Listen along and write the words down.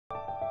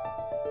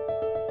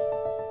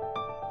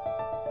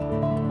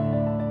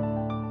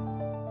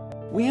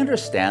We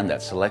understand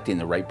that selecting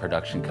the right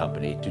production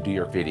company to do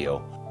your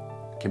video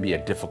can be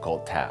a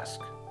difficult task.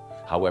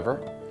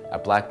 However,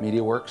 at Black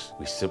Media Works,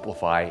 we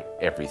simplify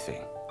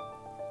everything.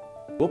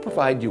 We'll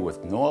provide you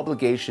with no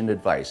obligation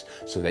advice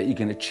so that you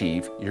can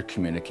achieve your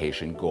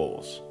communication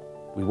goals.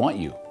 We want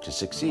you to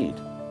succeed.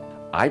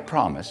 I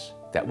promise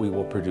that we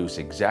will produce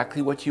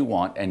exactly what you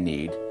want and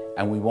need,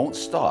 and we won't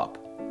stop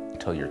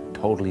until you're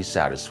totally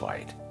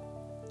satisfied.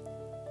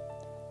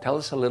 Tell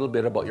us a little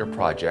bit about your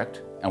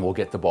project and we'll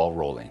get the ball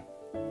rolling.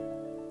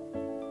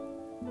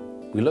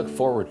 We look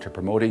forward to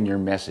promoting your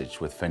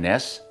message with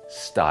finesse,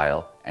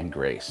 style, and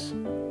grace.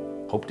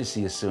 Hope to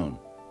see you soon.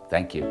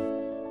 Thank you.